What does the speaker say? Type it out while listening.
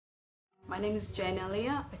My name is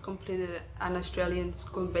Alia. I completed an Australian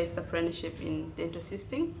School-based Apprenticeship in dental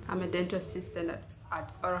assisting. I'm a dental assistant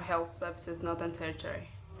at Oral Health Services Northern Territory.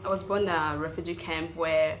 I was born in a refugee camp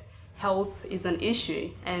where health is an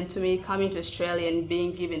issue, and to me, coming to Australia and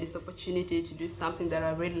being given this opportunity to do something that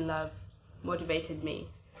I really love motivated me.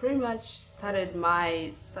 Pretty much started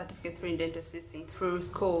my certificate 3 in dental assisting through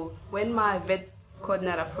school when my vet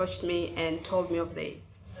coordinator approached me and told me of the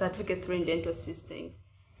certificate 3 in dental assisting,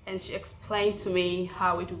 and she explained to me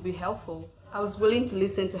how it would be helpful. I was willing to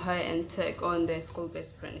listen to her and take on the school-based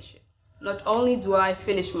apprenticeship. Not only do I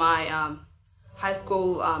finish my high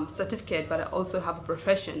school certificate, but I also have a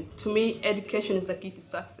profession. To me, education is the key to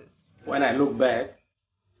success. When I look back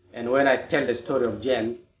and when I tell the story of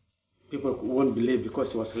Jen, people won't believe because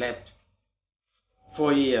she was left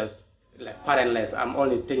 4 years, like parentless. I'm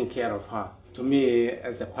only taking care of her. To me,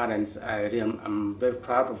 as a parent, I'm very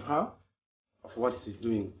proud of her, of what she's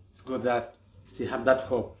doing. It's good that she had that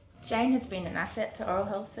hope. Jane has been an asset to Oral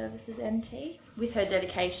Health Services NT. With her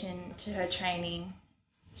dedication to her training,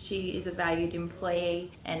 she is a valued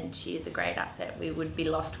employee and she is a great asset. We would be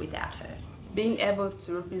lost without her. Being able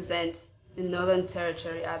to represent the Northern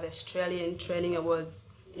Territory at the Australian Training Awards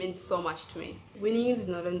means so much to me. Winning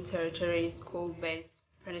the Northern Territory School-based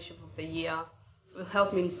Apprenticeship of the Year will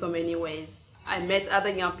help me in so many ways. I met other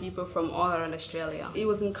young people from all around Australia. It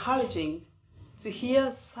was encouraging to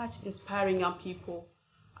hear such inspiring young people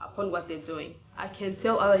upon what they're doing. I can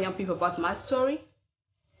tell other young people about my story,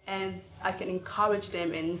 and I can encourage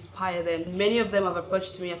them and inspire them. Many of them have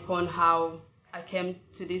approached me upon how I came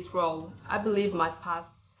to this role. I believe my past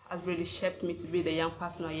has really shaped me to be the young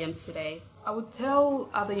person I am today. I would tell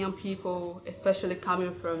other young people, especially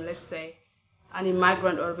coming from, let's say, an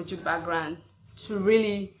immigrant or refugee background, to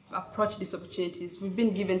really approach these opportunities. We've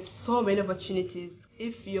been given so many opportunities.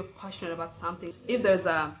 If you're passionate about something, if there's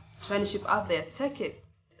a traineeship out there, take it.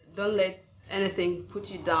 Don't let anything put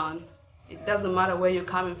you down. It doesn't matter where you're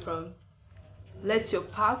coming from. Let your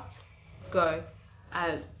past go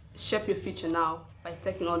and shape your future now by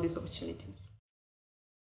taking on these opportunities.